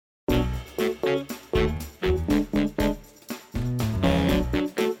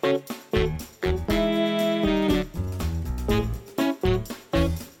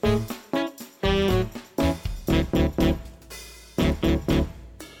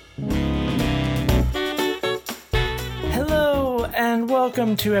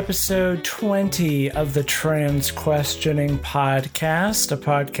welcome to episode 20 of the Trans Questioning Podcast, a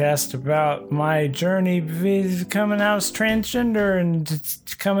podcast about my journey coming out as transgender and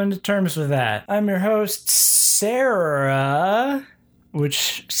coming to terms with that. I'm your host, Sarah,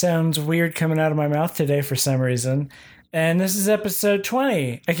 which sounds weird coming out of my mouth today for some reason. And this is episode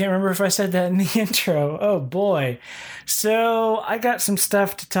 20. I can't remember if I said that in the intro. Oh boy. So I got some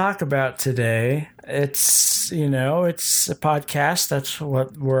stuff to talk about today. It's a podcast. That's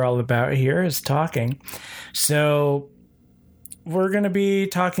what we're all about here, is talking. So we're going to be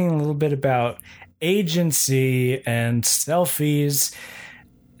talking a little bit about agency and selfies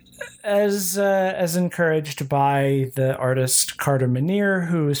as encouraged by the artist Carter Manier,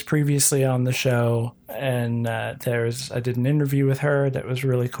 who was previously on the show. And I did an interview with her that was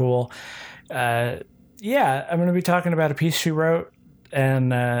really cool. I'm going to be talking about a piece she wrote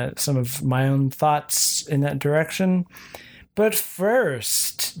and some of my own thoughts in that direction. But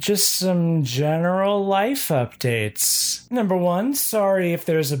first, just some general life updates. Number one, sorry if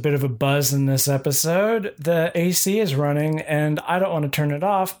there's a bit of a buzz in this episode. The AC is running and I don't want to turn it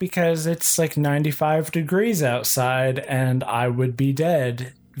off because it's like 95 degrees outside and I would be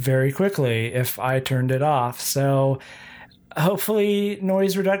dead very quickly if I turned it off. So hopefully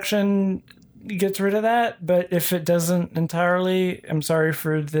noise reduction gets rid of that, but if it doesn't entirely, I'm sorry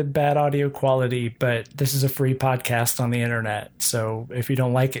for the bad audio quality, but this is a free podcast on the internet, so if you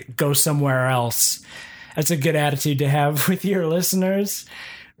don't like it, go somewhere else. That's a good attitude to have with your listeners,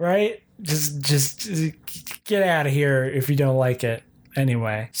 right? Just get out of here if you don't like it.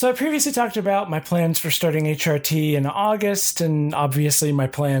 Anyway, so I previously talked about my plans for starting HRT in August, and obviously my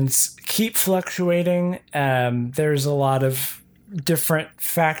plans keep fluctuating. There's a lot of different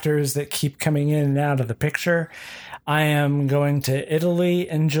factors that keep coming in and out of the picture. I am going to Italy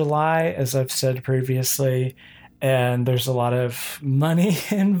in July, as I've said previously, and there's a lot of money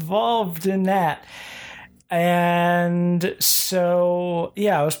involved in that. And so,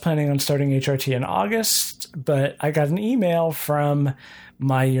 I was planning on starting HRT in August, but I got an email from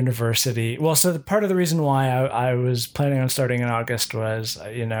my university. Well, so part of the reason why I was planning on starting in August was,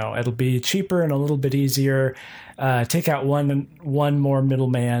 it'll be cheaper and a little bit easier. Take out one more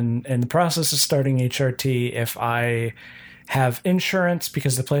middleman in the process of starting HRT if I have insurance,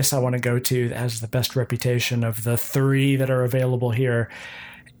 because the place I want to go to that has the best reputation of the three that are available here,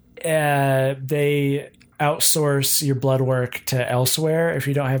 they outsource your blood work to elsewhere if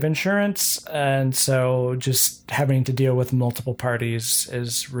you don't have insurance. And so just having to deal with multiple parties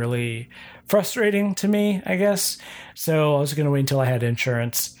is really frustrating to me, I guess. So I was going to wait until I had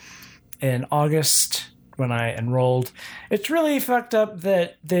insurance in August when I enrolled. It's really fucked up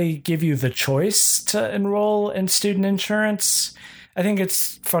that they give you the choice to enroll in student insurance. I think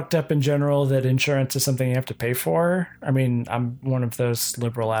it's fucked up in general that insurance is something you have to pay for. I mean, I'm one of those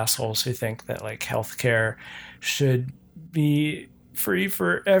liberal assholes who think that like healthcare should be free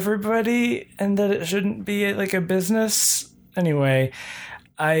for everybody and that it shouldn't be like a business. Anyway,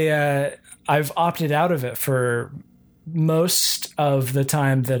 I've opted out of it for most of the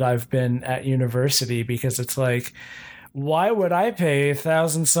time that I've been at university, because it's like, why would I pay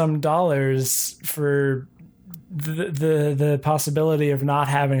 $1,000-some for the possibility of not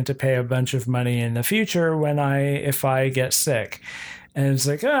having to pay a bunch of money in the future if I get sick? And it's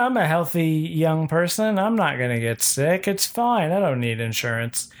like, I'm a healthy young person. I'm not going to get sick. It's fine. I don't need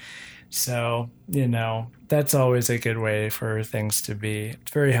insurance. So, that's always a good way for things to be.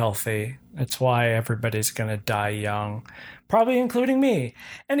 It's very healthy. It's why everybody's going to die young, probably including me.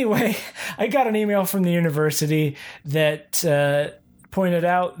 Anyway, I got an email from the university that pointed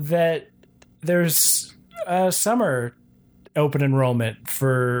out that there's summer open enrollment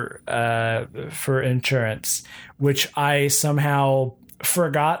for insurance, which I somehow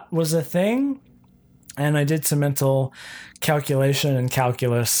forgot was a thing. And I did some mental calculation and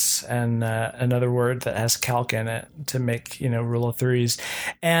calculus and another word that has calc in it to make, rule of threes.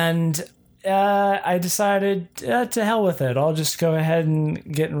 And I decided to hell with it. I'll just go ahead and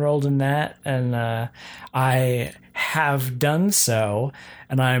get enrolled in that. And I have done so.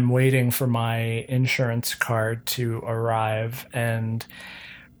 And I'm waiting for my insurance card to arrive. And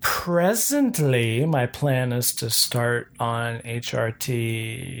presently, my plan is to start on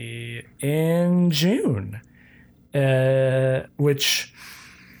HRT in June, which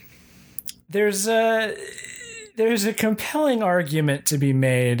there's a compelling argument to be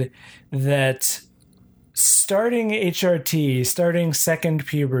made that starting HRT, starting second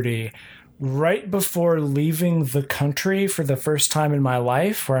puberty, right before leaving the country for the first time in my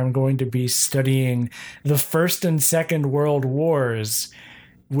life, where I'm going to be studying the First and Second World Wars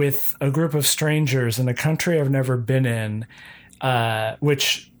with a group of strangers in a country I've never been in,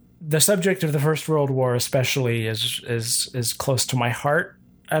 which the subject of the First World War especially is close to my heart.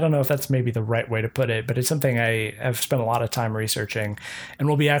 I don't know if that's maybe the right way to put it, but it's something I have spent a lot of time researching, and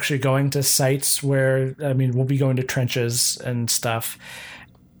we'll be actually going to sites where, we'll be going to trenches and stuff.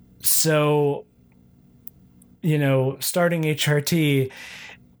 So, starting HRT,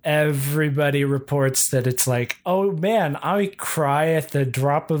 everybody reports that it's like, oh man, I cry at the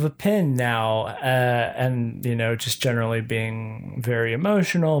drop of a pin now. And, just generally being very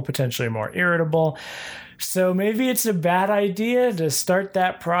emotional, potentially more irritable. So maybe it's a bad idea to start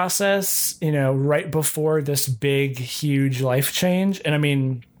that process, right before this big, huge life change.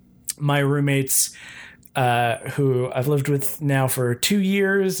 And my roommates, who I've lived with now for 2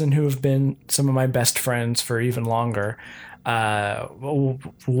 years and who have been some of my best friends for even longer,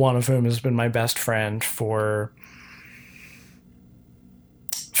 one of whom has been my best friend for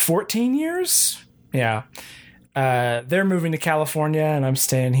 14 years. Yeah. They're moving to California and I'm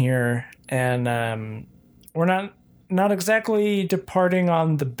staying here, and we're not exactly departing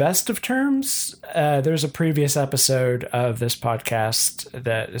on the best of terms. There's a previous episode of this podcast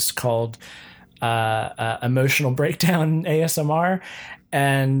that is called Emotional Breakdown ASMR,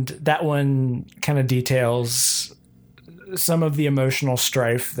 and that one kind of details some of the emotional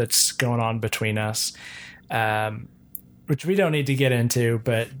strife that's going on between us, which we don't need to get into.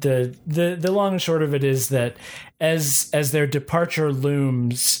 But the long and short of it is that as their departure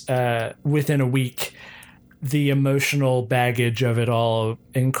looms within a week, the emotional baggage of it all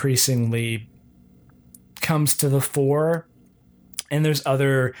increasingly comes to the fore. And there's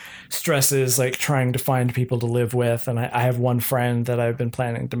other stresses like trying to find people to live with. And I have one friend that I've been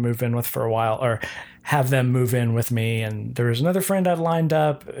planning to move in with for a while, or have them move in with me. And there was another friend I'd lined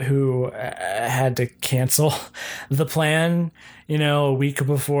up who had to cancel the plan, a week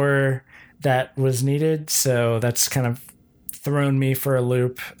before that was needed. So that's kind of thrown me for a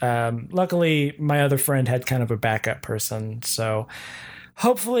loop. Luckily, my other friend had kind of a backup person. So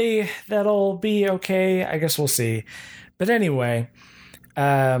hopefully that'll be okay. I guess we'll see. But anyway,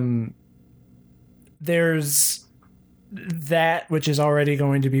 there's that, which is already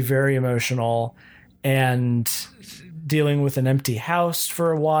going to be very emotional, and dealing with an empty house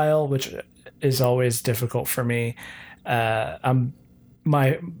for a while, which is always difficult for me. My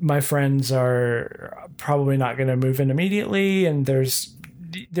friends are probably not going to move in immediately, and there's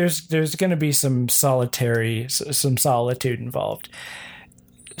going to be some solitude involved.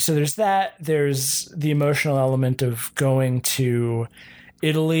 So there's that. There's the emotional element of going to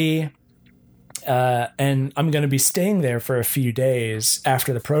Italy, and I'm going to be staying there for a few days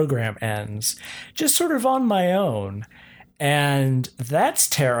after the program ends, just sort of on my own. And that's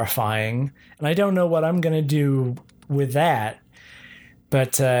terrifying. And I don't know what I'm going to do with that,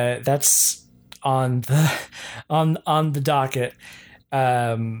 but that's on the docket.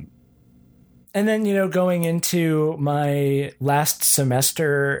 And then, going into my last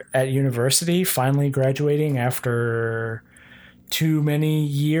semester at university, finally graduating after too many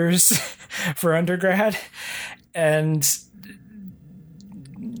years for undergrad, and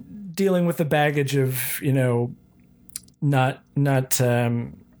dealing with the baggage of, not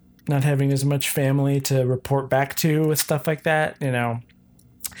having as much family to report back to with stuff like that.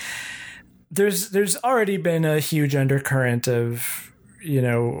 There's already been a huge undercurrent of,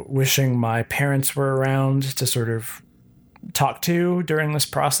 wishing my parents were around to sort of talk to during this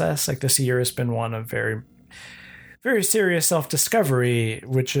process. Like, this year has been one of very, very serious self-discovery,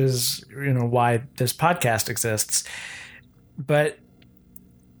 which is, why this podcast exists. But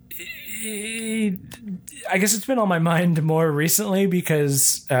I guess it's been on my mind more recently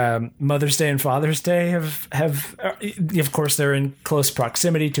because Mother's Day and Father's Day have of course, they're in close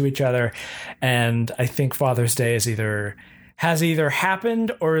proximity to each other. And I think Father's Day has either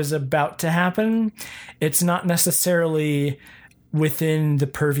happened or is about to happen. It's not necessarily within the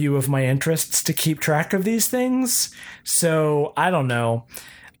purview of my interests to keep track of these things. So I don't know.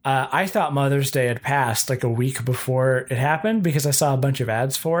 I thought Mother's Day had passed like a week before it happened because I saw a bunch of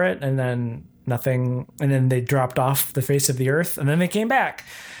ads for it, and then nothing. And then they dropped off the face of the earth, and then they came back.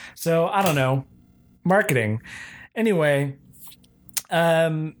 So I don't know. Marketing. Anyway,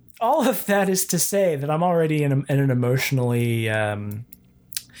 all of that is to say that I'm already in an emotionally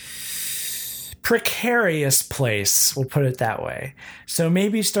precarious place. We'll put it that way. So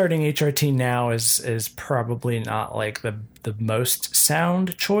maybe starting HRT now is probably not like the most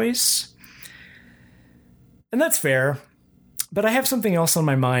sound choice. And that's fair. But I have something else on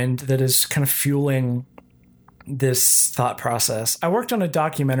my mind that is kind of fueling this thought process. I worked on a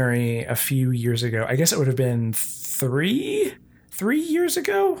documentary a few years ago. I guess it would have been three years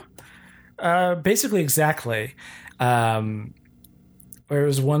ago. Basically, exactly. where it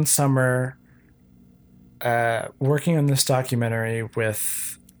was one summer working on this documentary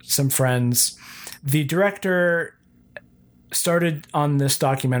with some friends. The director started on this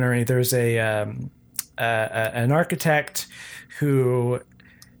documentary. There's an architect who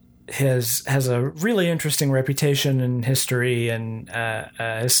has a really interesting reputation in history, and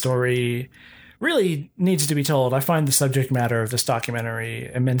his story really needs to be told. I find the subject matter of this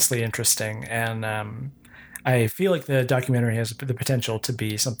documentary immensely interesting, and I feel like the documentary has the potential to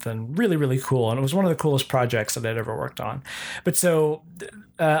be something really, really cool. And it was one of the coolest projects that I'd ever worked on. But so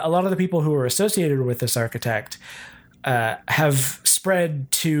a lot of the people who were associated with this architect have spread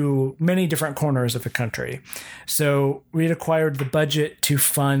to many different corners of the country. So we had acquired the budget to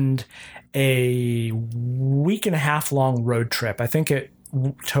fund a week and a half long road trip. I think it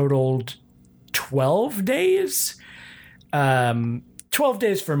totaled 12 days. 12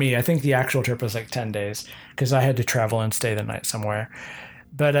 days for me. I think the actual trip was like 10 days because I had to travel and stay the night somewhere.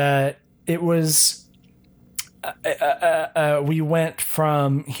 But it was... we went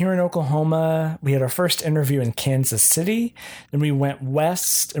from here in Oklahoma. We had our first interview in Kansas City. Then we went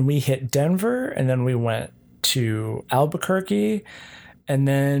west and we hit Denver. And then we went to Albuquerque. And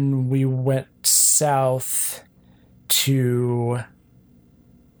then we went south to...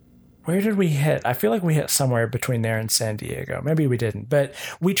 Where did we hit? I feel like we hit somewhere between there and San Diego. Maybe we didn't. But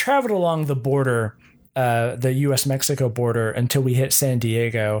we traveled along the border, the U.S.-Mexico border, until we hit San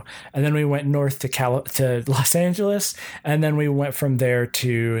Diego. And then we went north to Los Angeles. And then we went from there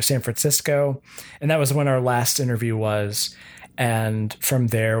to San Francisco. And that was when our last interview was. And from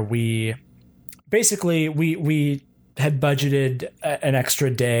there, we basically, we had budgeted an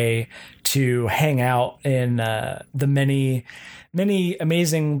extra day to hang out in the many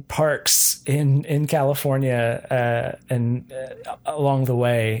amazing parks in California and along the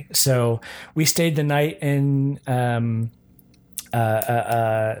way. So we stayed the night in wow,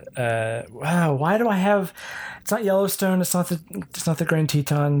 why do I have... It's not Yellowstone, it's not the Grand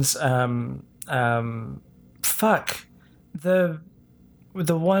Tetons. Fuck. The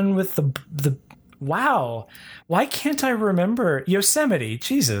one with the wow. Why can't I remember? Yosemite.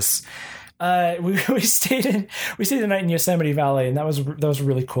 Jesus. We stayed the night in Yosemite Valley, and that was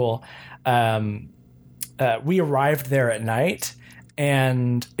really cool. We arrived there at night,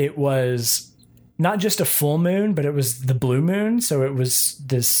 and it was not just a full moon, but it was the blue moon. So it was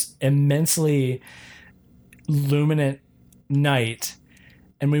this immensely luminant night,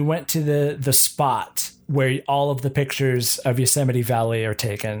 and we went to the spot where all of the pictures of Yosemite Valley are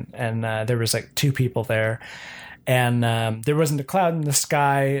taken, and there was like 2 people there. And there wasn't a cloud in the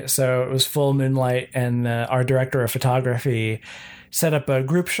sky, so it was full moonlight. And our director of photography set up a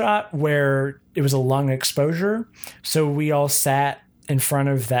group shot where it was a long exposure. So we all sat in front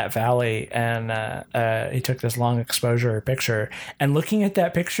of that valley, and he took this long exposure picture. And looking at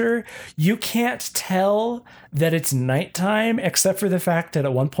that picture, you can't tell that it's nighttime, except for the fact that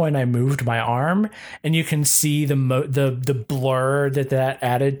at one point I moved my arm, and you can see the blur that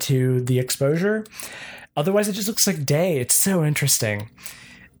added to the exposure. Otherwise, it just looks like day. It's so interesting.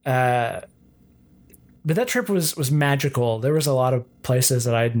 But that trip was magical. There was a lot of places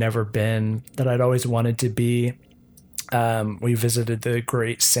that I'd never been that I'd always wanted to be. We visited the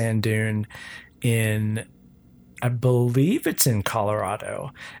Great Sand Dune in, I believe it's in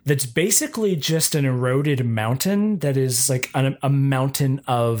Colorado. That's basically just an eroded mountain that is like a mountain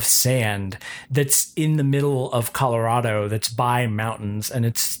of sand that's in the middle of Colorado that's by mountains, and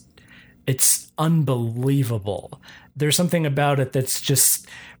it's unbelievable. There's something about it that's just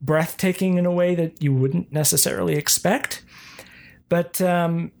breathtaking in a way that you wouldn't necessarily expect. But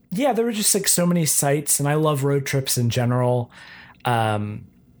yeah, there were just like so many sights, and I love road trips in general.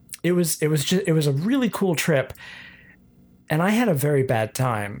 It was a really cool trip, and I had a very bad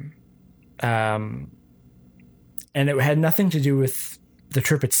time. And it had nothing to do with the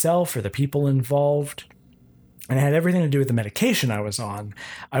trip itself or the people involved. And it had everything to do with the medication I was on.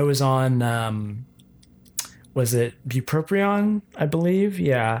 I was on, was it bupropion, I believe?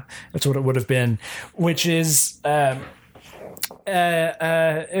 Yeah, that's what it would have been, which is,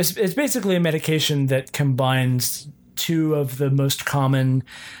 it's basically a medication that combines 2 of the most common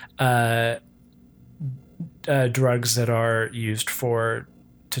drugs that are used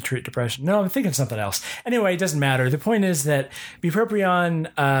to treat depression. No, I'm thinking something else. Anyway, it doesn't matter. The point is that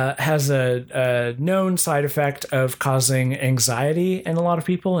bupropion has a known side effect of causing anxiety in a lot of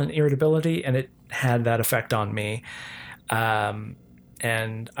people and irritability, and it had that effect on me.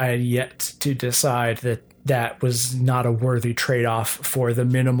 And I had yet to decide that was not a worthy trade-off for the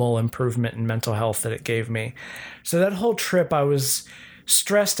minimal improvement in mental health that it gave me. So that whole trip, I was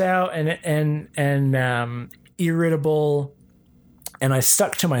stressed out and irritable. And I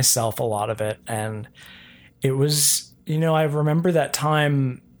stuck to myself a lot of it. And it was, I remember that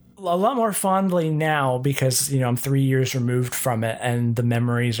time a lot more fondly now because, I'm 3 years removed from it and the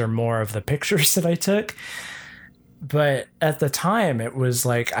memories are more of the pictures that I took. But at the time, it was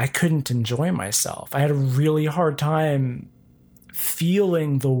like I couldn't enjoy myself. I had a really hard time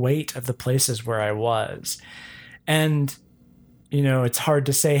feeling the weight of the places where I was. And, it's hard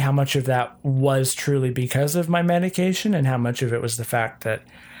to say how much of that was truly because of my medication and how much of it was the fact that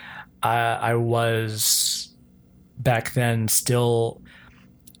I was back then still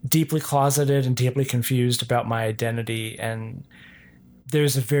deeply closeted and deeply confused about my identity. And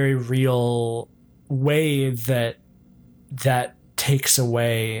there's a very real way that takes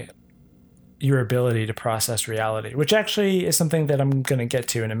away your ability to process reality, which actually is something that I'm going to get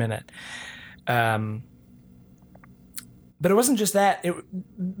to in a minute. But it wasn't just that.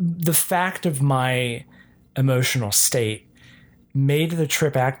 The fact of my emotional state made the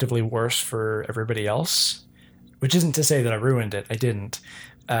trip actively worse for everybody else, which isn't to say that I ruined it. I didn't.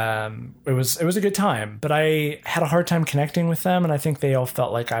 It was a good time, but I had a hard time connecting with them, and I think they all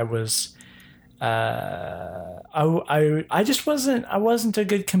felt like I was. I just wasn't. I wasn't a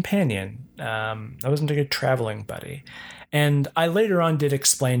good companion. I wasn't a good traveling buddy. And I later on did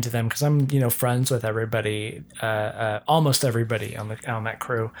explain to them, because I'm, friends with everybody, almost everybody on that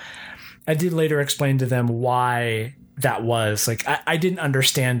crew. I did later explain to them why that was. Like, I didn't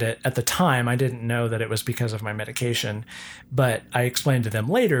understand it at the time. I didn't know that it was because of my medication, but I explained to them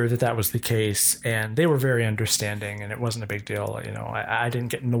later that was the case, and they were very understanding, and it wasn't a big deal. I didn't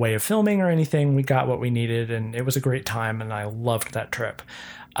get in the way of filming or anything. We got what we needed, and it was a great time, and I loved that trip.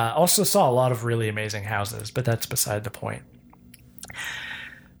 Also saw a lot of really amazing houses, but that's beside the point.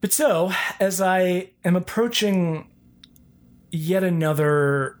 But so, as I am approaching yet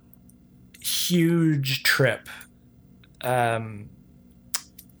another huge trip, I've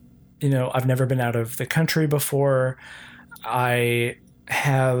never been out of the country before.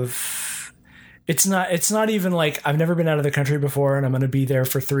 It's not even like I've never been out of the country before and I'm going to be there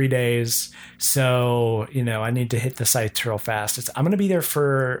for 3 days. So, I need to hit the sites real fast. I'm going to be there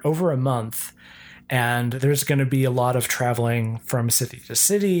for over a month, and there's going to be a lot of traveling from city to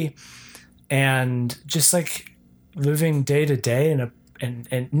city and just like living day to day and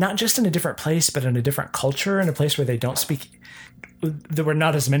not just in a different place, but in a different culture, in a place where where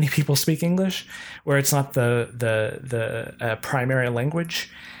not as many people speak English, where it's not the primary language.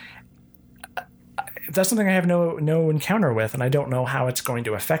 That's something I have no encounter with, and I don't know how it's going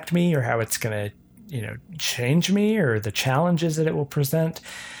to affect me or how it's going to, change me or the challenges that it will present.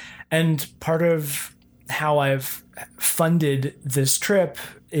 And part of how I've funded this trip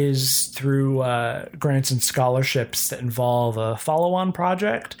is through grants and scholarships that involve a follow-on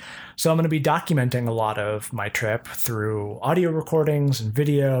project. So I'm going to be documenting a lot of my trip through audio recordings and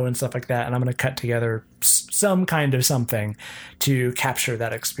video and stuff like that. And I'm going to cut together some kind of something to capture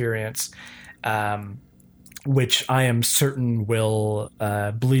that experience, which I am certain will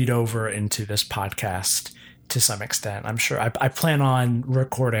bleed over into this podcast to some extent. I'm sure I plan on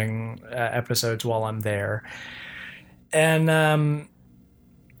recording episodes while I'm there. And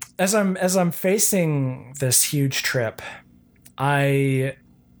as I'm facing this huge trip, I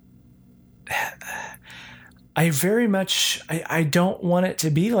very much I don't want it to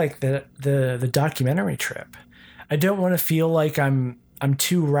be like the documentary trip. I don't want to feel like I'm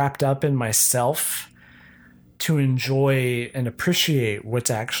too wrapped up in myself to enjoy and appreciate what's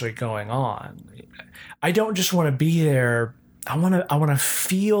actually going on. I don't just want to be there. I want to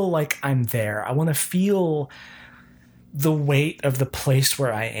feel like I'm there. I want to feel the weight of the place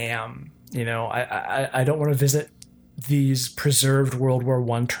where I am. I don't want to visit these preserved World War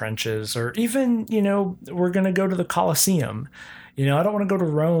I trenches, or even, we're going to go to the Colosseum. I don't want to go to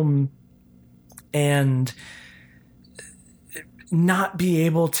Rome and not be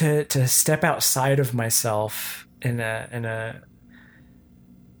able to step outside of myself in a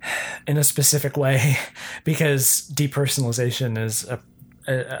specific way, because depersonalization is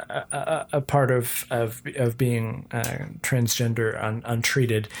a part of being transgender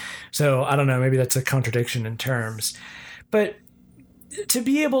untreated. So I don't know, maybe that's a contradiction in terms, but to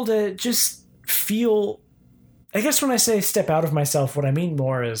be able to just feel, I guess when I say step out of myself, what I mean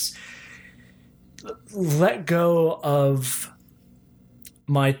more is let go of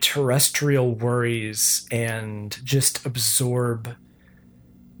my terrestrial worries and just absorb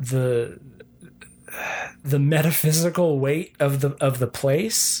the metaphysical weight of the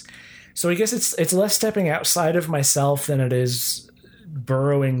place. So I guess it's less stepping outside of myself than it is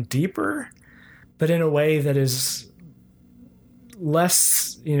burrowing deeper, but in a way that is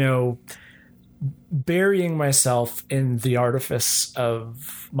less, burying myself in the artifice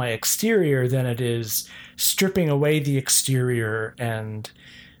of my exterior than it is stripping away the exterior and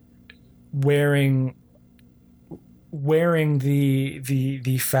wearing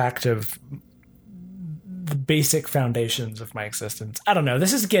the fact of the basic foundations of my existence. I don't know.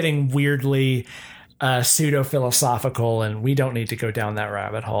 This is getting weirdly pseudo-philosophical, and we don't need to go down that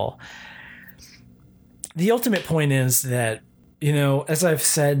rabbit hole. The ultimate point is that, as I've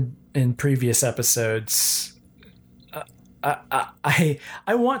said in previous episodes, I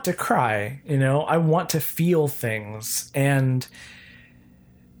want to cry, I want to feel things, and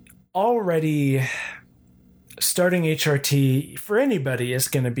already starting HRT for anybody is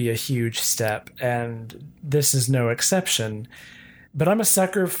going to be a huge step, and this is no exception. But I'm a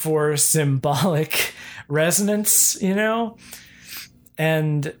sucker for symbolic resonance,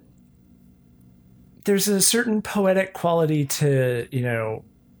 and there's a certain poetic quality to,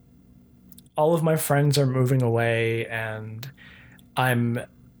 all of my friends are moving away, and I'm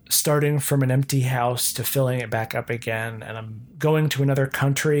starting from an empty house to filling it back up again, and I'm going to another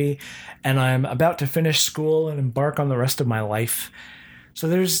country, and I'm about to finish school and embark on the rest of my life. So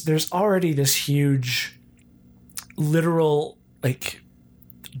there's already this huge literal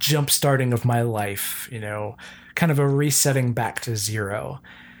jump starting of my life, kind of a resetting back to zero.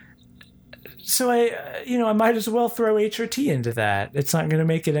 So I might as well throw HRT into that. It's not going to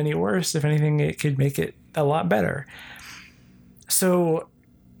make it any worse. If anything, it could make it a lot better. So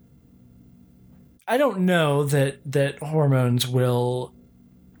I don't know that hormones will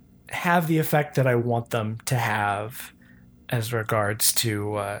have the effect that I want them to have as regards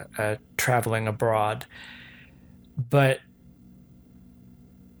to traveling abroad. But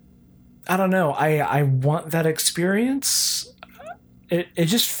I don't know. I want that experience. It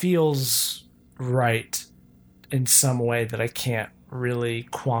just feels right in some way that I can't really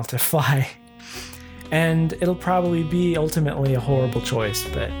quantify. And it'll probably be ultimately a horrible choice,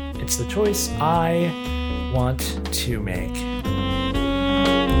 but it's the choice I want to make.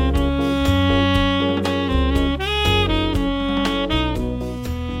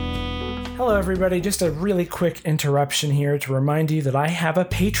 Hello, everybody. Just a really quick interruption here to remind you that I have a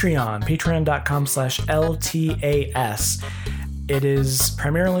Patreon, patreon.com/LTAS. It is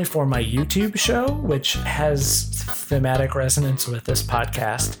primarily for my YouTube show, which has thematic resonance with this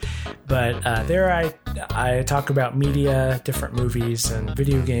podcast. But there I talk about media, different movies and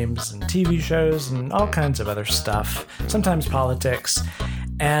video games and TV shows and all kinds of other stuff, sometimes politics.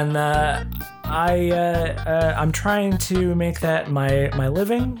 And I'm trying to make that my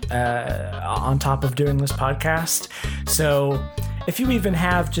living on top of doing this podcast. So if you even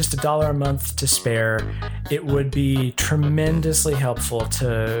have just $1 a month to spare, it would be tremendously helpful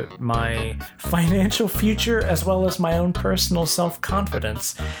to my financial future as well as my own personal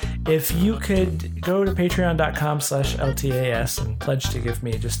self-confidence. If you could go to patreon.com/LTAS and pledge to give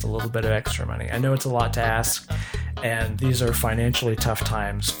me just a little bit of extra money. I know it's a lot to ask, and these are financially tough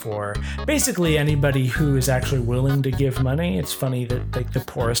times for basically anybody who is actually willing to give money. It's funny that the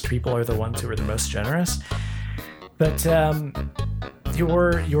poorest people are the ones who are the most generous. But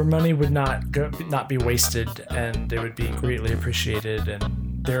your money would not be wasted, and it would be greatly appreciated.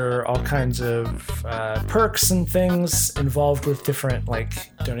 And there are all kinds of perks and things involved with different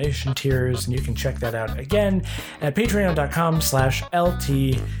donation tiers, and you can check that out again at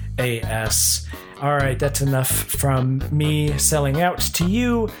patreon.com/LTAS. All right, that's enough from me selling out to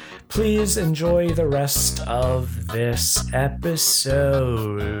you. Please enjoy the rest of this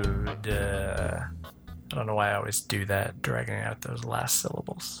episode. I don't know why I always do that, dragging out those last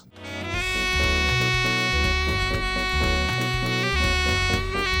syllables.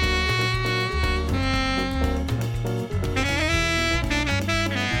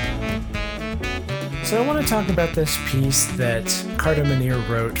 So I want to talk about this piece that Carta Manir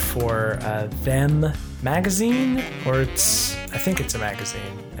wrote for Them magazine, I think it's a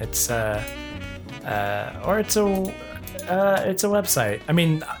magazine. It's a website. I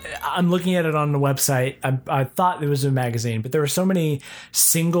mean, I'm looking at it on the website. I thought it was a magazine, but there were so many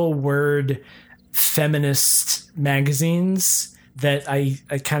single word feminist magazines that I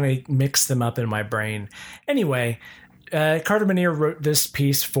kind of mixed them up in my brain. Anyway, Carta Manir wrote this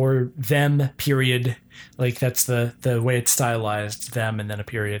piece for Them, period. That's the way it's stylized, Them and then a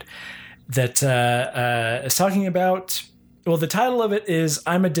period. That is talking about... Well, the title of it is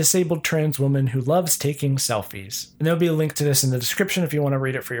I'm a disabled trans woman who loves taking selfies. And there'll be a link to this in the description if you want to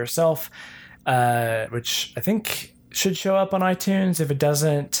read it for yourself, which I think should show up on iTunes. If it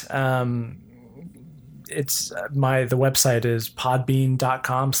doesn't, the website is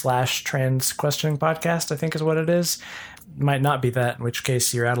podbean.com/trans questioning podcast, I think is what it is. might not be that, in which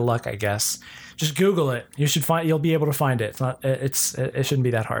case you're out of luck, I guess. Just Google it. You'll be able to find it. It shouldn't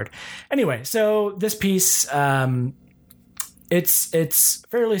be that hard. Anyway, so this piece, it's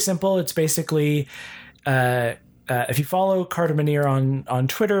fairly simple. It's basically, if you follow Carta Maneer on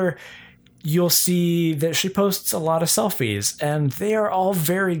Twitter, you'll see that she posts a lot of selfies, and they are all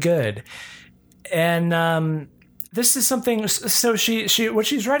very good. And this is something. So she what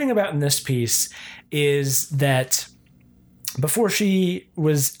she's writing about in this piece is that before she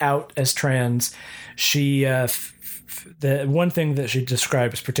was out as trans, she the one thing that she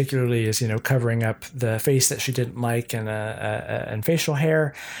describes particularly is, covering up the face that she didn't like and facial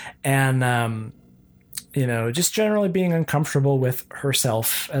hair, and just generally being uncomfortable with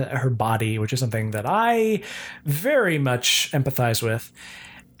herself, her body, which is something that I very much empathize with.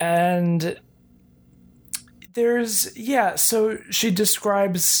 And so she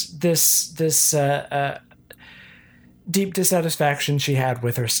describes this deep dissatisfaction she had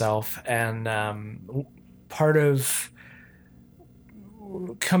with herself, and part of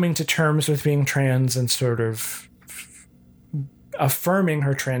coming to terms with being trans and sort of affirming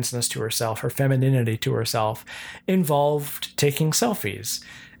her transness to herself, her femininity to herself, involved taking selfies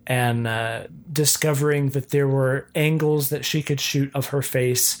and discovering that there were angles that she could shoot of her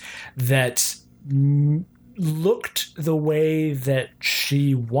face that looked the way that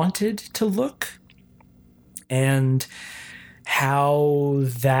she wanted to look, and how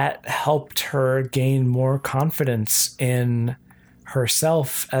that helped her gain more confidence in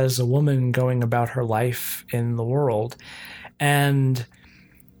herself as a woman going about her life in the world. And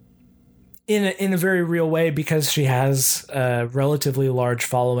in a very real way, because she has a relatively large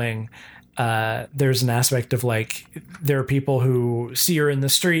following, there's an aspect of there are people who see her in the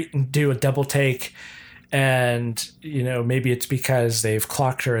street and do a double take, and maybe it's because they've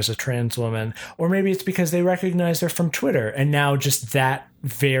clocked her as a trans woman, or maybe it's because they recognize her from Twitter, and now just that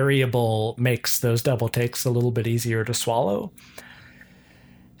variable makes those double takes a little bit easier to swallow.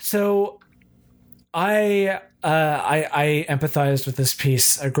 So I empathized with this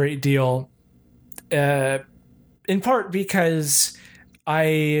piece a great deal, in part because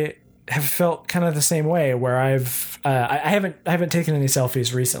I have felt kind of the same way, where I haven't taken any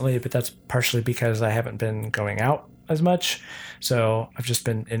selfies recently, but that's partially because I haven't been going out as much. So I've just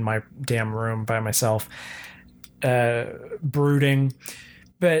been in my damn room by myself, brooding.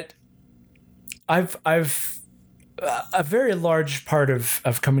 But I've a very large part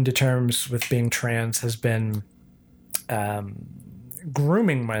of coming to terms with being trans has been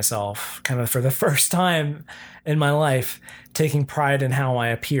grooming myself, kind of for the first time in my life, taking pride in how I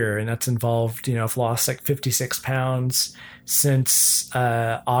appear. And that's involved, I've lost 56 pounds since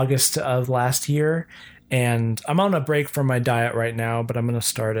August of last year. And I'm on a break from my diet right now, but I'm going to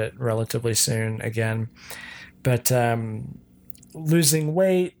start it relatively soon again. But losing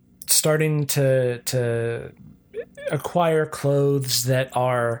weight, starting to acquire clothes that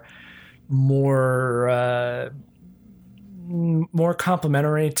are more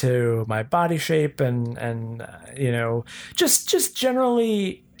complementary to my body shape, and just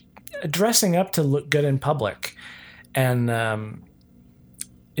generally dressing up to look good in public, and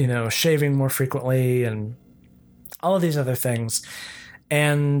shaving more frequently, and all of these other things.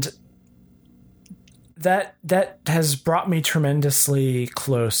 And that has brought me tremendously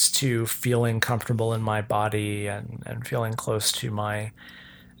close to feeling comfortable in my body, and feeling close to my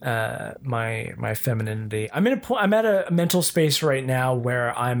femininity. I'm at a mental space right now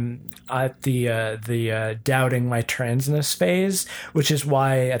where I'm at the doubting my transness phase, which is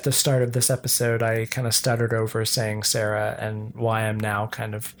why at the start of this episode I kind of stuttered over saying Sarah, and why I'm now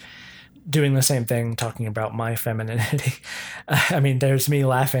kind of doing the same thing, talking about my femininity. I mean, there's me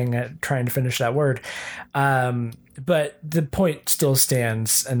laughing at trying to finish that word. But the point still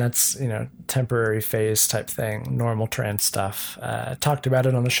stands, and that's, temporary phase type thing, normal trans stuff. Talked about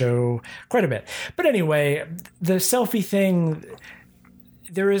it on the show quite a bit. But anyway, the selfie thing,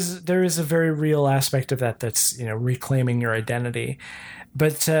 there is a very real aspect of that that's, reclaiming your identity.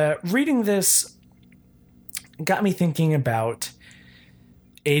 But reading this got me thinking about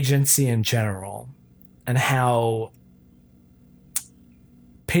agency in general, and how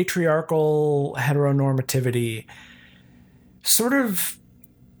patriarchal heteronormativity sort of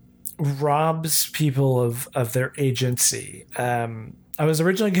robs people of their agency. I was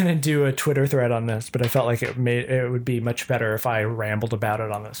originally going to do a Twitter thread on this, but I felt like it would be much better if I rambled about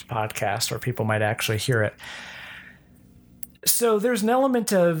it on this podcast, where people might actually hear it. So there's an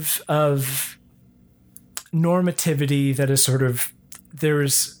element of normativity that is sort of,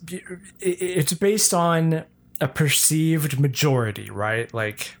 it's based on a perceived majority, right?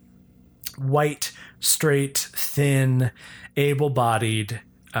 Like white straight, thin, able-bodied,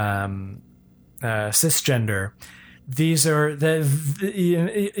 cisgender. These are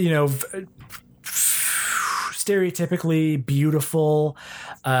stereotypically beautiful,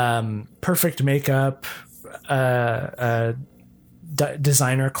 perfect makeup,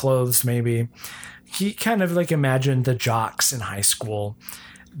 designer clothes, maybe. He kind of like imagined the jocks in high school,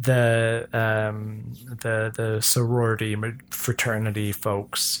 the sorority fraternity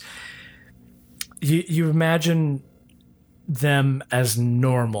folks. You imagine them as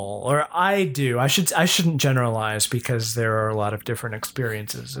normal, or I do. I shouldn't generalize because there are a lot of different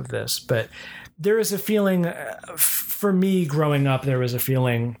experiences of this, but there is a feeling for me growing up. There was a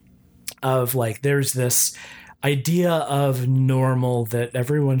feeling of like there's this idea of normal that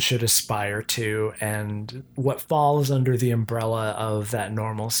everyone should aspire to, and what falls under the umbrella of that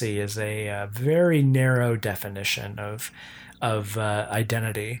normalcy is a very narrow definition of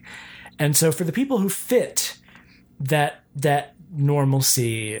identity. And so for the people who fit that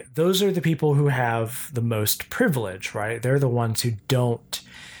normalcy, those are the people who have the most privilege, right? They're the ones who don't.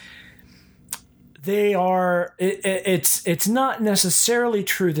 They are. It's not necessarily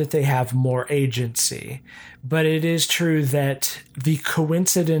true that they have more agency, but it is true that the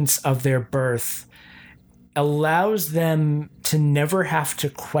coincidence of their birth allows them to never have to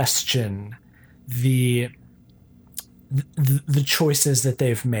question the choices that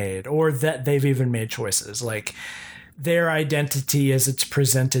they've made, or that they've even made choices. Like their identity as it's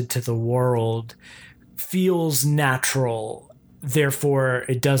presented to the world feels natural. Therefore,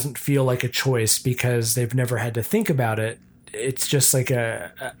 it doesn't feel like a choice because they've never had to think about it. It's just like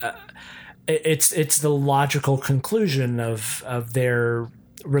it's the logical conclusion of their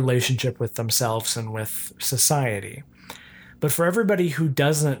relationship with themselves and with society. But for everybody who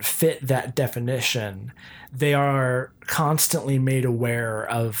doesn't fit that definition, they are constantly made aware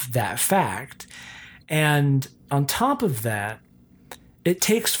of that fact. And on top of that, it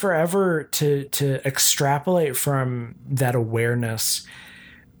takes forever to extrapolate from that awareness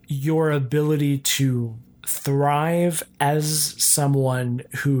your ability to thrive as someone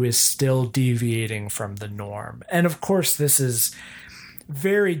who is still deviating from the norm. And of course, this is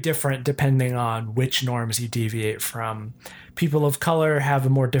very different depending on which norms you deviate from. People of color have a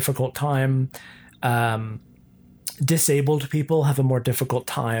more difficult time. Disabled people have a more difficult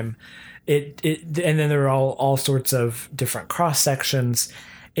time. And then there are all sorts of different cross sections.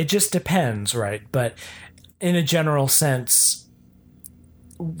 It just depends, right? But in a general sense,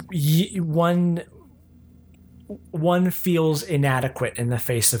 one feels inadequate in the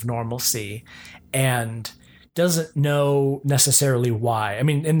face of normalcy and doesn't know necessarily why. I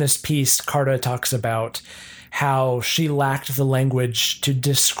mean, in this piece, Carta talks about how she lacked the language to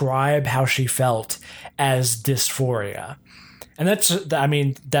describe how she felt as dysphoria. And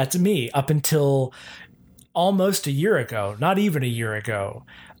that's me. Up until almost a year ago, not even a year ago,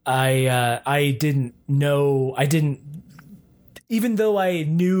 I didn't know. Even though I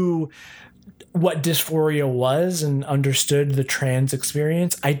knew what dysphoria was and understood the trans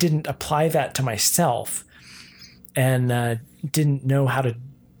experience, I didn't apply that to myself, and didn't know how to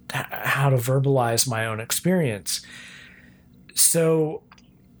verbalize my own experience. So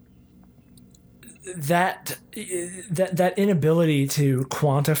that inability to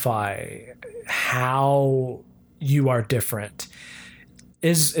quantify how you are different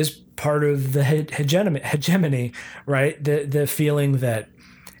is part of the hegemony, right? The feeling that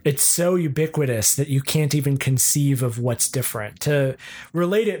it's so ubiquitous that you can't even conceive of what's different. To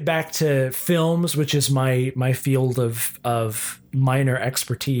relate it back to films, which is my field of minor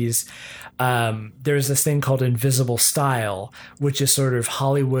expertise, there's this thing called invisible style, which is sort of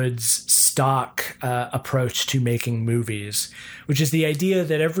Hollywood's stock approach to making movies, which is the idea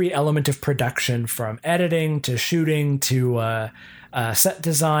that every element of production, from editing to shooting to set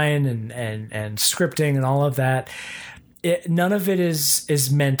design and scripting and all of that, none of it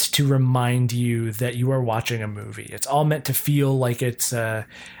is meant to remind you that you are watching a movie. It's all meant to feel like it's a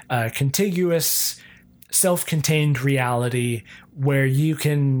contiguous, self-contained reality where you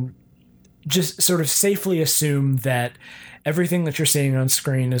can just sort of safely assume that everything that you're seeing on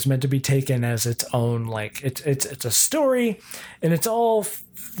screen is meant to be taken as its own, like it's a story, and it's all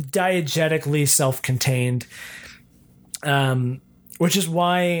diegetically self-contained, which is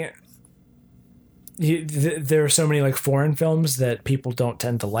why there are so many like foreign films that people don't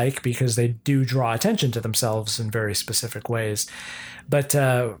tend to like, because they do draw attention to themselves in very specific ways. But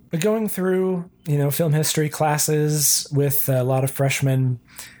going through, film history classes with a lot of freshmen,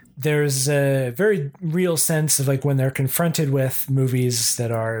 there's a very real sense of like when they're confronted with movies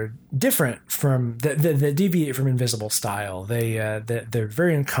that are different from that deviate from Invisible style, they're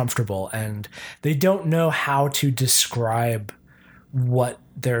very uncomfortable and they don't know how to describe what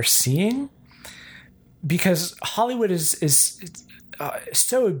they're seeing, because Hollywood is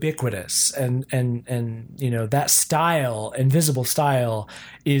so ubiquitous, and that style, Invisible style,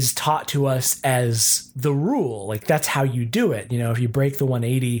 is taught to us as the rule. Like that's how you do it. If you break the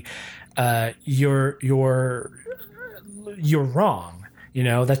 180, you're wrong.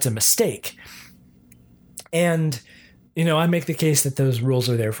 That's a mistake. And I make the case that those rules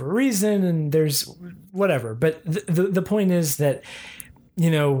are there for a reason, and there's whatever. But the point is that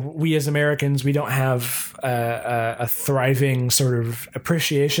we as Americans, we don't have a thriving sort of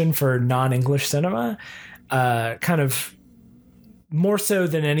appreciation for non-English cinema, kind of more so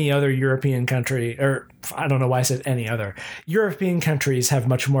than any other European country, or I don't know why I said any other. European countries have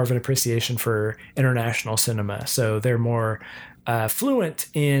much more of an appreciation for international cinema, so they're more fluent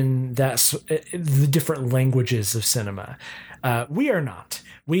in the different languages of cinema. We are not.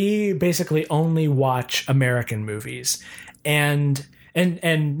 We basically only watch American movies, and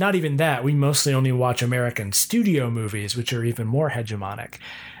not even that. We mostly only watch American studio movies, which are even more hegemonic.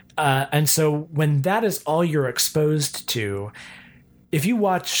 And so when that is all you're exposed to, if you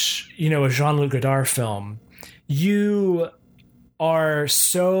watch, a Jean-Luc Godard film, you are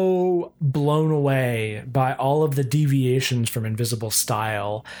so blown away by all of the deviations from Invisible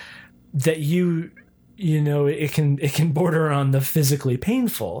style that it can border on the physically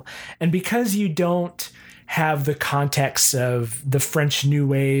painful. And because you don't have the context of the French New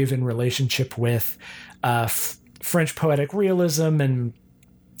Wave in relationship with French poetic realism and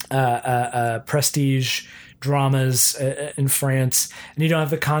prestige dramas in France, and you don't have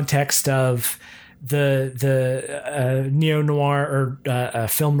the context of the neo-noir or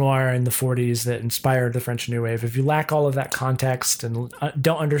film noir in the 40s that inspired the French New Wave. If you lack all of that context and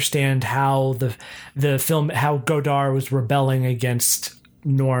don't understand how the film, how Godard was rebelling against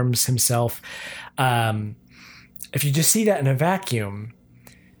norms himself, if you just see that in a vacuum,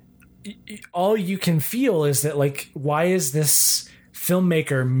 all you can feel is that, like, why is this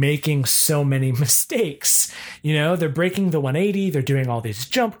filmmaker making so many mistakes? They're breaking the 180, they're doing all these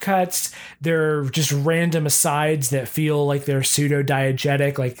jump cuts, they're just random asides that feel like they're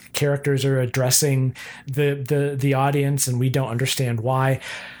pseudo-diegetic, like characters are addressing the audience and we don't understand why.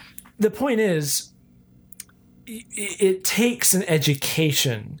 The point is, it takes an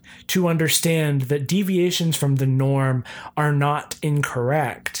education to understand that deviations from the norm are not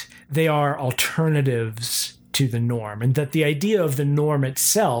incorrect. They are alternatives to the norm, and that the idea of the norm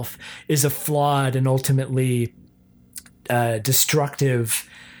itself is a flawed and ultimately destructive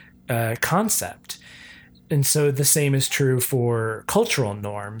concept. And so the same is true for cultural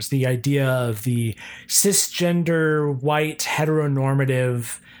norms. The idea of the cisgender, white,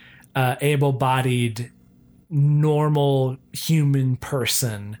 heteronormative, able-bodied, normal human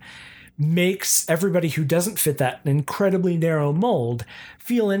person makes everybody who doesn't fit that incredibly narrow mold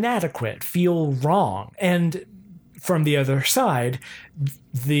feel inadequate, feel wrong. And from the other side,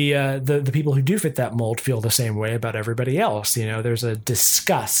 the people who do fit that mold feel the same way about everybody else. There's a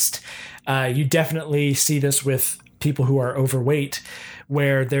disgust. You definitely see this with people who are overweight,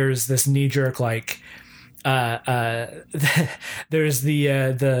 where there's this knee-jerk, like, there's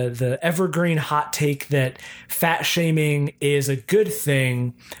the evergreen hot take that fat shaming is a good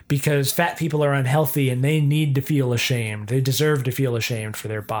thing because fat people are unhealthy and they need to feel ashamed. They deserve to feel ashamed for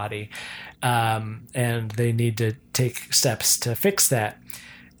their body. And they need to take steps to fix that.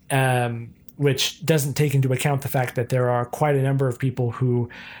 Which doesn't take into account the fact that there are quite a number of people who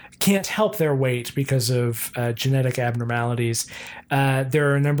can't help their weight because of genetic abnormalities.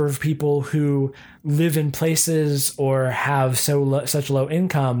 There are a number of people who live in places or have such low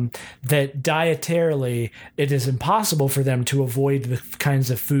income that dietarily it is impossible for them to avoid the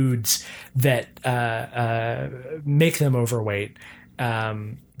kinds of foods that make them overweight.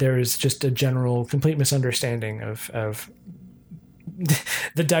 There is just a general complete misunderstanding of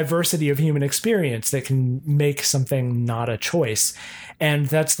the diversity of human experience that can make something not a choice. And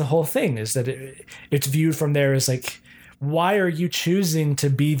that's the whole thing, is that it's viewed from there as like, why are you choosing to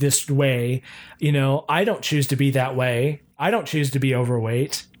be this way? I don't choose to be that way. I don't choose to be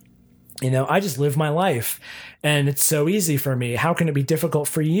overweight. I just live my life and it's so easy for me. How can it be difficult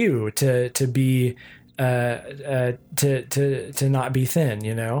for you to be, to not be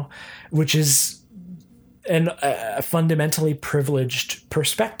thin, which is a fundamentally privileged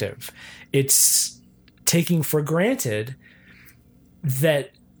perspective. It's taking for granted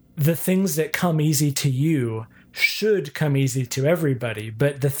that the things that come easy to you should come easy to everybody,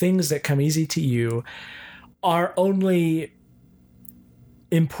 but the things that come easy to you are only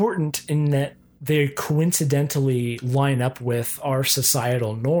important in that they coincidentally line up with our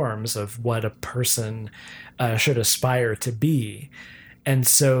societal norms of what a person should aspire to be. And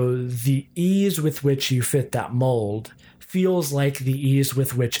so the ease with which you fit that mold feels like the ease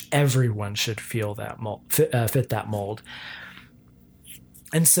with which everyone should feel that fit that mold.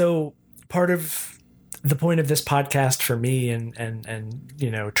 And so part of the point of this podcast for me and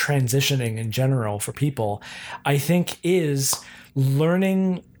transitioning in general for people, I think, is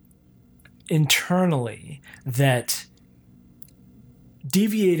learning internally that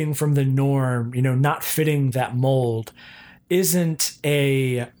deviating from the norm, not fitting that mold, isn't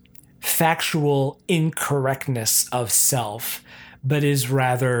a factual incorrectness of self, but is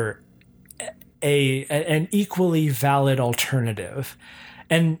rather an equally valid alternative.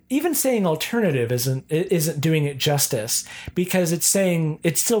 And even saying alternative isn't doing it justice, because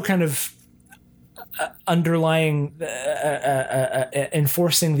it's still kind of underlying,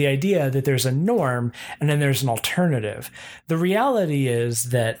 enforcing the idea that there's a norm and then there's an alternative. The reality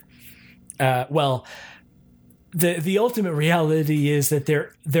is that, the ultimate reality is that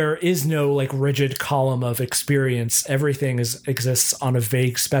there is no like rigid column of experience. Everything exists on a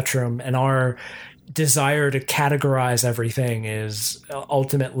vague spectrum, and our desire to categorize everything is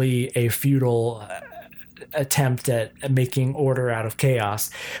ultimately a futile attempt at making order out of chaos.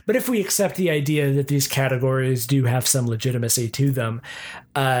 But if we accept the idea that these categories do have some legitimacy to them,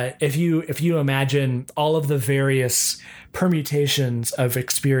 if you imagine all of the various permutations of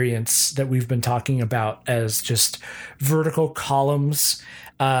experience that we've been talking about as just vertical columns,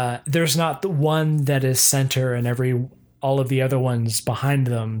 there's not the one that is center and all of the other ones behind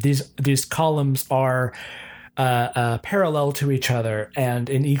them. These columns are parallel to each other and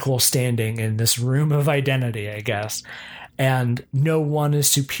in equal standing in this room of identity, I guess. And no one is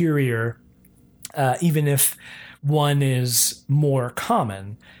superior, even if one is more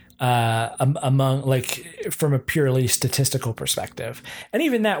common among, like, from a purely statistical perspective. And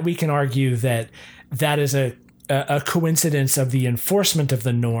even that, we can argue that is a coincidence of the enforcement of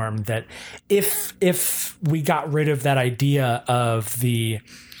the norm, that if we got rid of that idea of the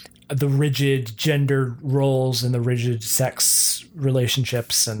rigid gender roles and the rigid sex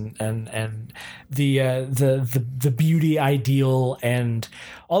relationships and the beauty ideal and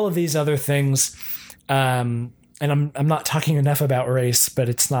all of these other things, and I'm not talking enough about race, but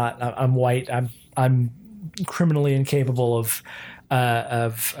it's not. I'm white. I'm criminally incapable of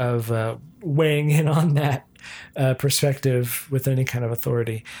weighing in on that perspective with any kind of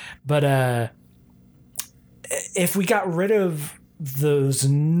authority. But if we got rid of those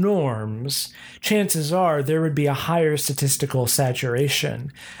norms, chances are there would be a higher statistical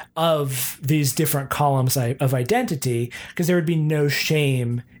saturation of these different columns of identity, because there would be no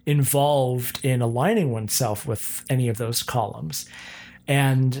shame involved in aligning oneself with any of those columns.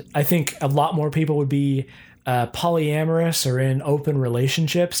 And I think a lot more people would be polyamorous or in open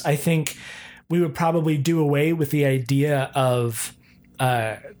relationships. I think we would probably do away with the idea of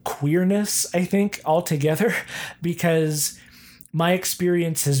queerness, I think, altogether, because my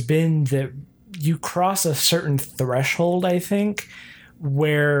experience has been that you cross a certain threshold, I think,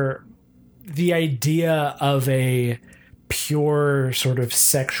 where the idea of a pure sort of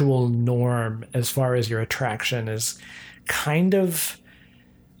sexual norm as far as your attraction is kind of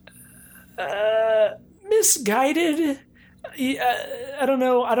misguided. I don't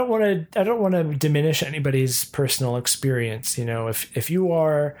know. I don't want to diminish anybody's personal experience. If you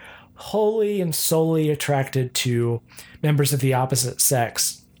are wholly and solely attracted to members of the opposite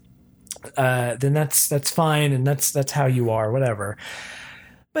sex, then that's fine, and that's how you are, whatever.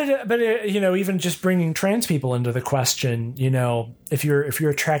 But even just bringing trans people into the question, if you're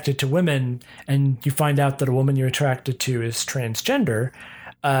attracted to women and you find out that a woman you're attracted to is transgender,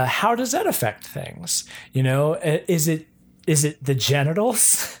 how does that affect things? Is it the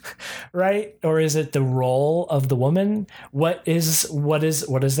genitals, right? Or is it the role of the woman? What does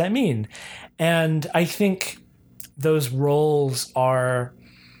that mean? And I think those roles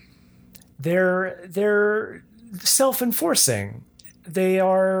they're self-enforcing.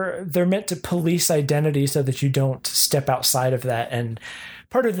 They're meant to police identity so that you don't step outside of that. And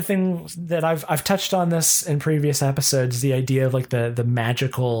part of the thing that I've touched on this in previous episodes, the idea of like the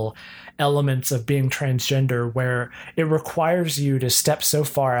magical elements of being transgender, where it requires you to step so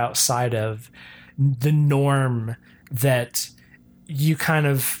far outside of the norm that you kind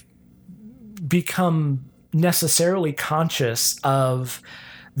of become necessarily conscious of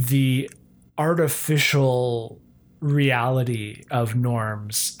the artificial reality of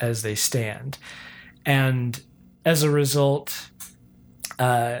norms as they stand. And as a result,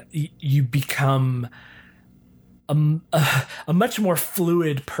 you become a much more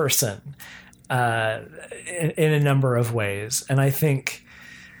fluid person in a number of ways. And I think,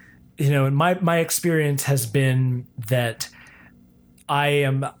 my experience has been that I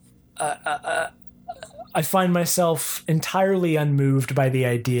find myself entirely unmoved by the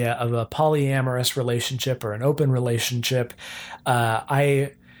idea of a polyamorous relationship or an open relationship.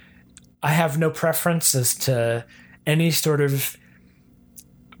 I have no preference as to any sort of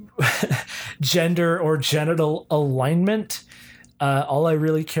gender or genital alignment. All I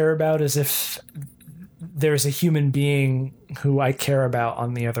really care about is if there's a human being who I care about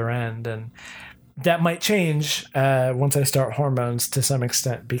on the other end. And that might change once I start hormones to some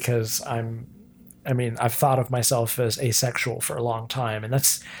extent, because I've thought of myself as asexual for a long time, and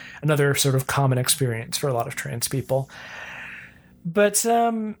that's another sort of common experience for a lot of trans people. But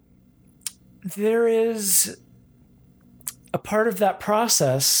there is a part of that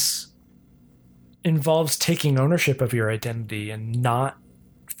process involves taking ownership of your identity and not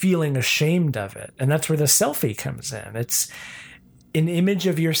feeling ashamed of it. And that's where the selfie comes in. It's an image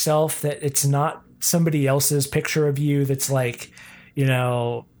of yourself that it's not somebody else's picture of you that's like,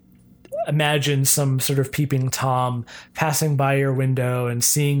 imagine some sort of peeping Tom passing by your window and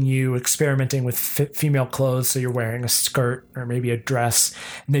seeing you experimenting with female clothes. So you're wearing a skirt or maybe a dress,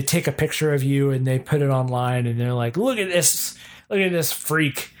 and they take a picture of you and they put it online and they're like, look at this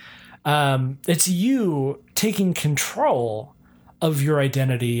freak. It's you taking control of your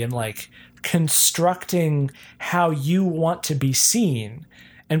identity and like constructing how you want to be seen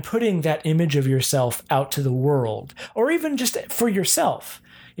and putting that image of yourself out to the world, or even just for yourself.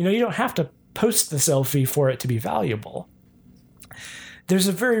 You don't have to post the selfie for it to be valuable. There's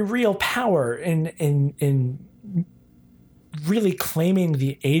a very real power in really claiming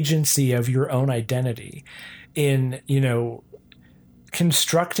the agency of your own identity, in,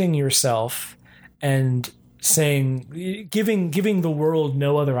 constructing yourself and saying, giving the world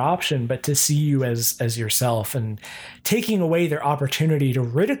no other option but to see you as yourself, and taking away their opportunity to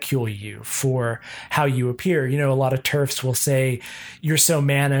ridicule you for how you appear. A lot of TERFs will say you're so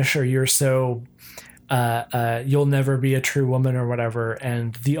mannish, or you're so you'll never be a true woman, or whatever.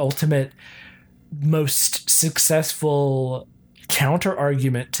 And the ultimate, most successful counter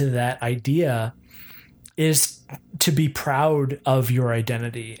argument to that idea is to be proud of your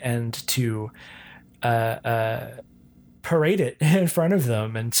identity and to parade it in front of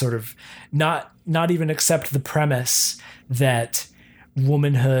them, and sort of not even accept the premise that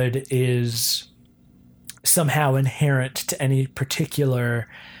womanhood is somehow inherent to any particular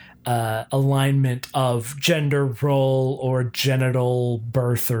alignment of gender role or genital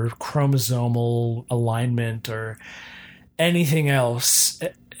birth or chromosomal alignment or anything else,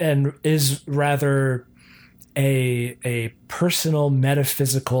 and is rather a personal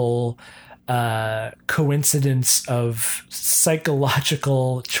metaphysical coincidence of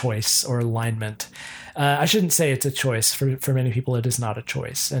psychological choice or alignment. I shouldn't say it's a choice. For many people, it is not a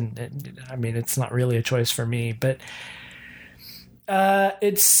choice. And it's not really a choice for me, but I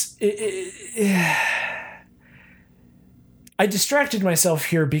distracted myself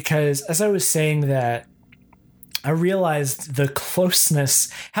here because as I was saying that, I realized the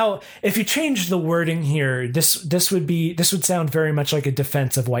closeness, how if you change the wording here, this would sound very much like a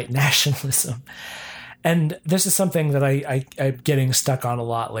defense of white nationalism. And this is something that I'm getting stuck on a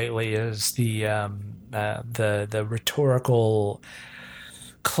lot lately, is the rhetorical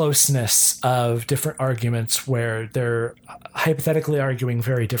closeness of different arguments where they're hypothetically arguing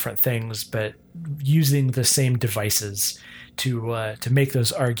very different things, but using the same devices to make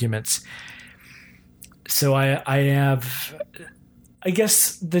those arguments. So I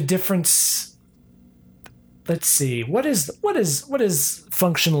guess the difference. Let's see. What is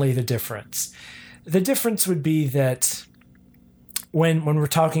functionally the difference? The difference would be that when we're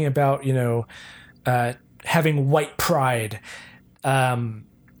talking about having white pride,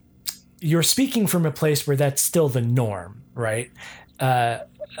 you're speaking from a place where that's still the norm, right? A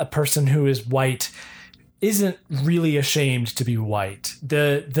person who is white isn't really ashamed to be white.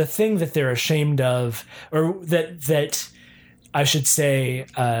 The thing that they're ashamed of, or that I should say,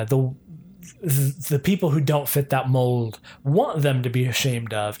 the people who don't fit that mold want them to be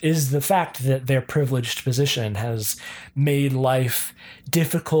ashamed of, is the fact that their privileged position has made life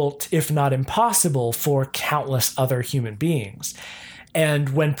difficult, if not impossible, for countless other human beings. And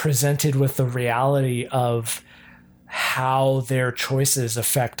when presented with the reality of how their choices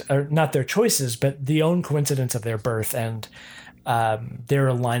affect, or not their choices, but the own coincidence of their birth and their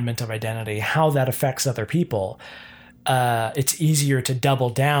alignment of identity, how that affects other people, it's easier to double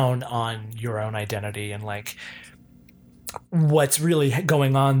down on your own identity and like what's really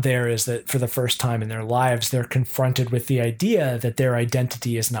going on there is that for the first time in their lives, they're confronted with the idea that their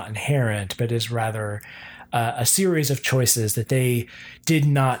identity is not inherent, but is rather a series of choices that they did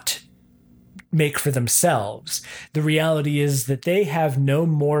not make for themselves. The reality is that they have no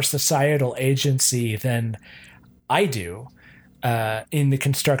more societal agency than I do in the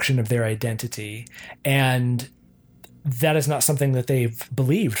construction of their identity. And that is not something that they've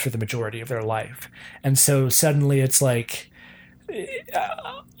believed for the majority of their life. And so suddenly it's like,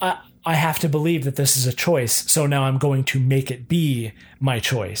 I have to believe that this is a choice. So now I'm going to make it be my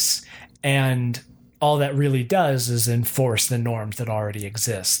choice. And all that really does is enforce the norms that already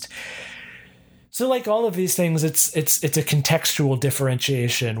exist. So like all of these things, it's a contextual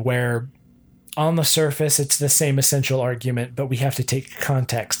differentiation where on the surface, it's the same essential argument, but we have to take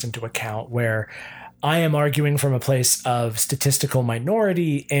context into account, where I am arguing from a place of statistical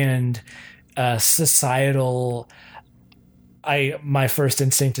minority and societal. My first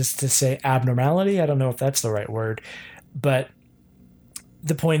instinct is to say abnormality. I don't know if that's the right word, but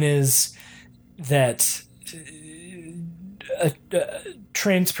the point is that a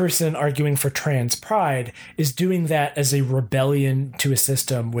trans person arguing for trans pride is doing that as a rebellion to a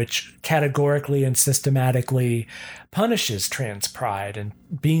system which categorically and systematically punishes trans pride and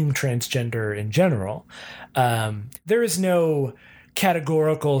being transgender in general. There is no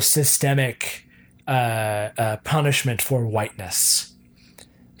categorical systemic punishment for whiteness.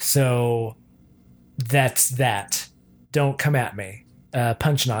 So that's that. Don't come at me.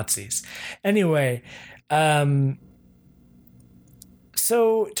 Punch Nazis. Anyway,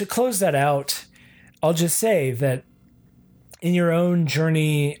 so to close that out, I'll just say that in your own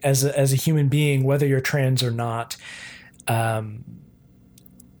journey as a human being, whether you're trans or not, there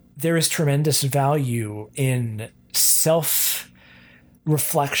is tremendous value in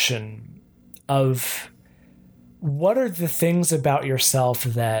self-reflection of what are the things about yourself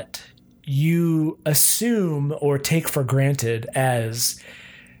that you assume or take for granted as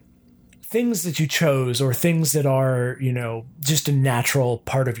things that you chose, or things that are, just a natural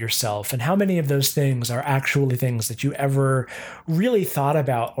part of yourself, and how many of those things are actually things that you ever really thought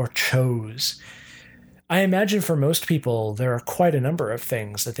about or chose. I imagine for most people, there are quite a number of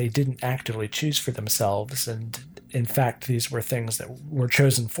things that they didn't actively choose for themselves. And in fact, these were things that were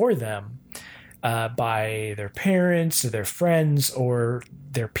chosen for them by their parents or their friends or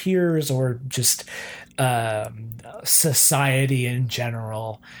their peers, or just society in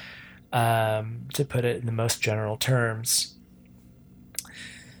general. To put it in the most general terms,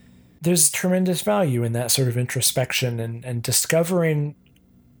 there's tremendous value in that sort of introspection and discovering,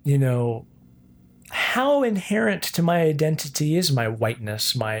 how inherent to my identity is my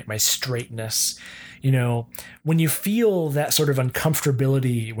whiteness, my straightness. When you feel that sort of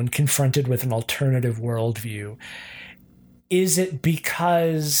uncomfortability when confronted with an alternative worldview, is it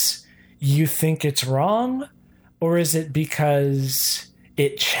because you think it's wrong, or is it because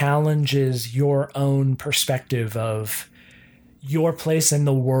it challenges your own perspective of your place in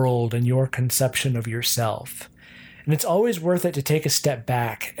the world and your conception of yourself? And it's always worth it to take a step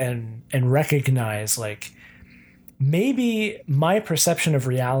back and recognize, like, maybe my perception of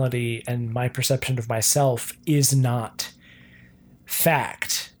reality and my perception of myself is not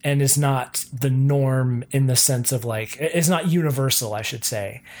fact and is not the norm, in the sense of, like, it's not universal, I should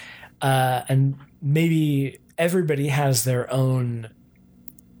say. And maybe everybody has their own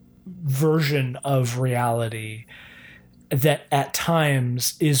version of reality that at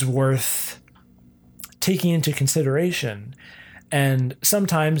times is worth taking into consideration. And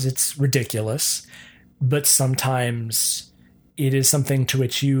sometimes it's ridiculous, but sometimes it is something to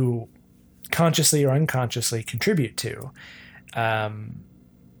which you consciously or unconsciously contribute to. And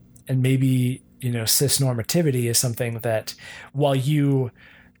maybe, cis normativity is something that, while you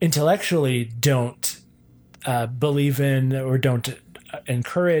intellectually don't believe in or don't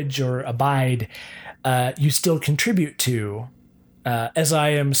encourage or abide, you still contribute to, as I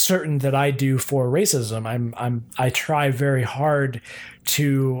am certain that I do for racism. I try very hard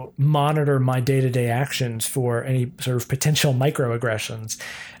to monitor my day-to-day actions for any sort of potential microaggressions.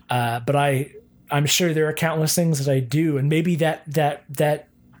 But I'm sure there are countless things that I do, and maybe that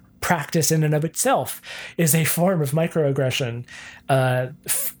practice in and of itself is a form of microaggression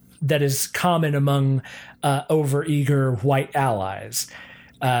that is common among overeager white allies.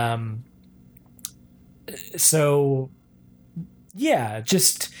 So, yeah,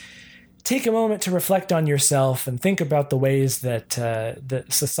 just take a moment to reflect on yourself and think about the ways that that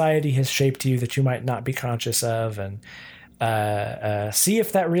society has shaped you that you might not be conscious of, and see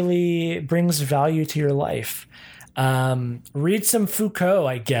if that really brings value to your life. Read some Foucault,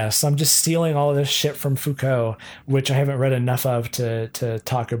 I guess. I'm just stealing all of this shit from Foucault, which I haven't read enough of to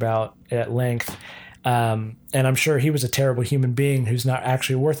talk about at length. And I'm sure he was a terrible human being who's not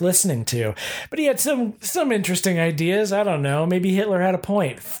actually worth listening to. But he had some interesting ideas. I don't know. Maybe Hitler had a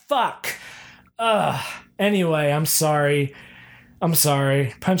point. Fuck. Anyway, I'm sorry.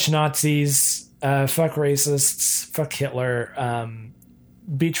 Punch Nazis. Fuck racists. Fuck Hitler.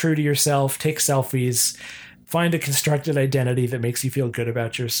 Be true to yourself. Take selfies. Find a constructed identity that makes you feel good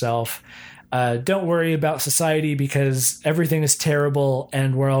about yourself. Don't worry about society because everything is terrible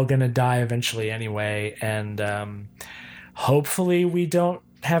and we're all going to die eventually anyway. And hopefully we don't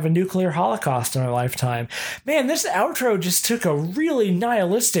have a nuclear holocaust in our lifetime. Man, this outro just took a really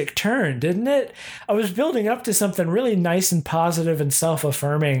nihilistic turn, didn't it? I was building up to something really nice and positive and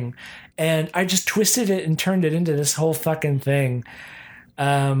self-affirming, and I just twisted it and turned it into this whole fucking thing.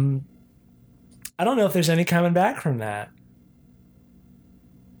 I don't know if there's any coming back from that.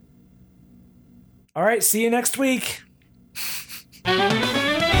 All right, see you next week.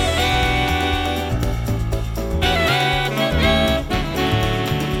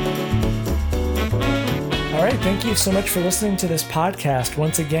 All right, thank you so much for listening to this podcast.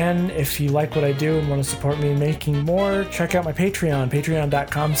 Once again, if you like what I do and want to support me in making more, check out my Patreon,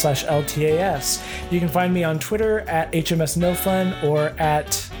 patreon.com/LTAS. You can find me on Twitter at HMSNoFun or at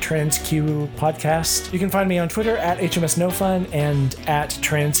TransQ Podcast. You can find me on Twitter at HMSNoFun and at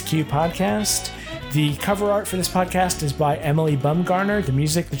TransQ Podcast. The cover art for this podcast is by Emily Bumgarner. The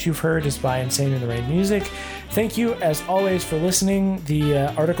music that you've heard is by Insane in the Rain Music. Thank you, as always, for listening. The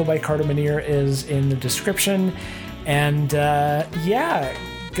article by Carter Manier is in the description. And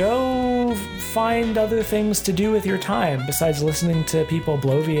go find other things to do with your time besides listening to people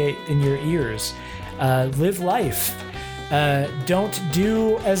bloviate in your ears. Live life. Don't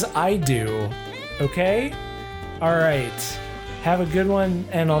do as I do. Okay? All right. Have a good one,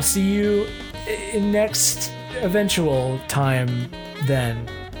 and I'll see you in next eventual time then.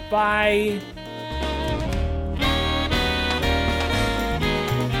 Bye.